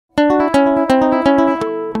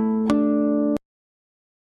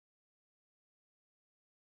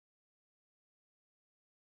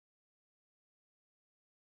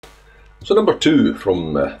So number 2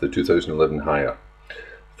 from the 2011 Higher.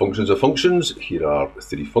 Functions of functions. Here are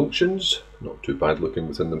 3 functions, not too bad looking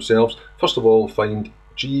within themselves. First of all, find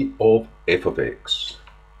g of f of x.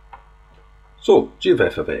 So, g of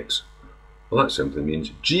f of x. Well, that simply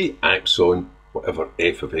means g acts on whatever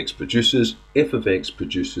f of x produces. F of x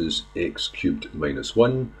produces x cubed minus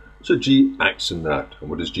 1. So g acts on that. And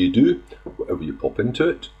what does g do? Whatever you pop into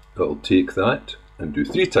it, it'll take that and do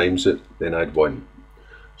 3 times it, then add 1.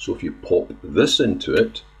 So if you pop this into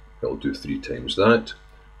it, it'll do 3 times that,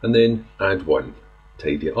 and then add 1.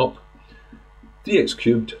 Tidy it up. 3x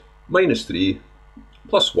cubed minus 3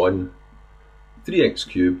 plus 1, 3x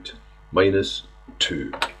cubed minus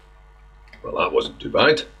 2. Well, that wasn't too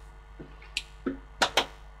bad.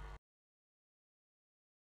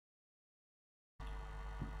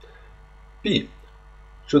 B.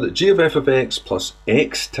 Show that g of f of x plus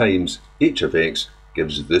x times h of x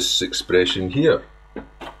gives this expression here.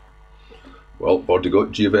 Well, I've already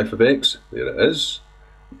got g of f of x. There it is.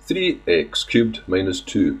 3x cubed minus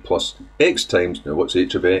 2 plus x times, now what's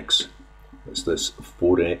h of x? It's this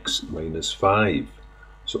 4x minus 5.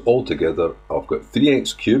 So altogether I've got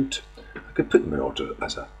 3x cubed, I could put them in order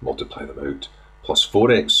as I multiply them out, plus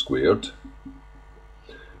 4x squared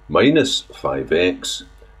minus 5x,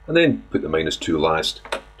 and then put the minus 2 last,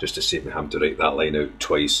 just to save me having to write that line out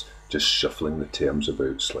twice, just shuffling the terms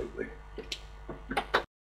about slightly.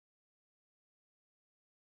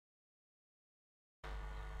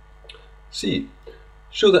 C.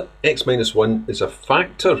 Show that x minus 1 is a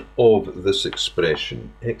factor of this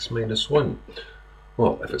expression, x minus 1.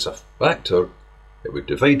 Well, if it's a factor, it would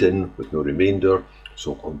divide in with no remainder,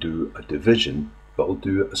 so I'll do a division, but I'll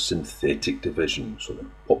do a synthetic division. So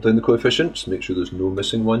then pop down the coefficients, make sure there's no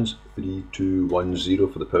missing ones. 3, 2, 1, 0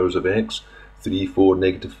 for the powers of x, 3, 4,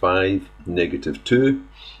 negative 5, negative 2.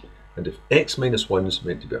 And if x minus 1 is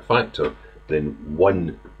meant to be a factor, then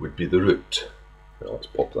 1 would be the root. Now let's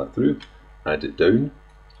pop that through. Add it down,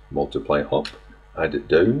 multiply it up, add it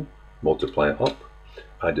down, multiply it up,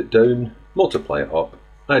 add it down, multiply it up,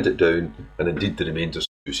 add it down, and indeed the remainders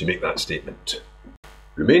do. So you make that statement.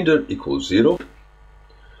 Remainder equals 0,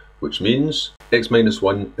 which means x minus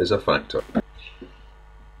 1 is a factor.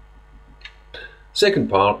 Second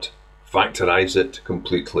part, factorise it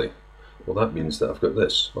completely. Well, that means that I've got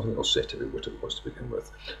this. I think I'll set it out what it was to begin with.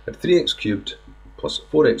 I had 3x cubed plus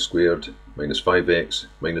 4x squared minus 5x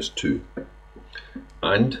minus 2.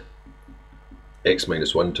 And x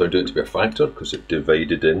minus 1 turned out to be a factor because it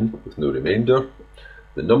divided in with no remainder.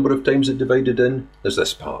 The number of times it divided in is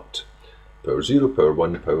this part. Power 0, power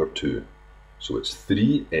 1, power 2. So it's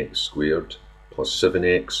 3x squared plus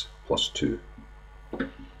 7x plus 2.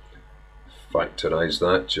 Factorise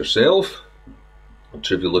that yourself. A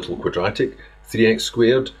trivial little quadratic. 3x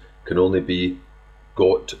squared can only be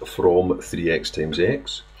got from 3x times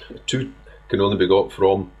x. 2 can only be got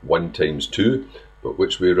from 1 times 2. But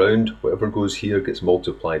which way round? Whatever goes here gets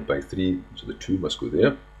multiplied by 3, so the 2 must go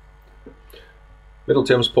there. Middle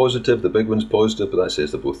term's positive, the big one's positive, but that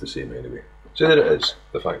says they're both the same anyway. So there it is,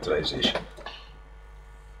 the factorisation.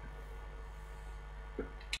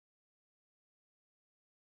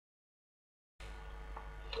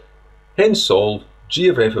 Hence solve g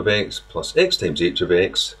of f of x plus x times h of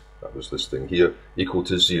x, that was this thing here, equal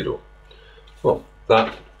to 0. Well,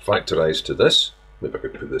 that factorised to this, maybe I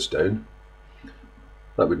could put this down.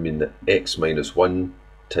 That would mean that x minus 1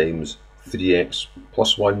 times 3x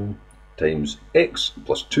plus 1 times x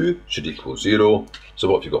plus 2 should equal 0. So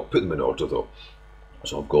what have you got? Put them in order though.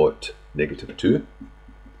 So I've got negative 2,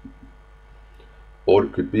 or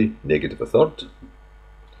it could be negative a third,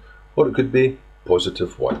 or it could be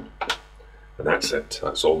positive 1. And that's it.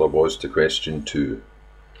 That's all there was to question 2.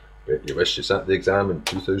 Bet you wish you sat the exam in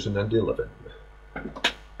 2011.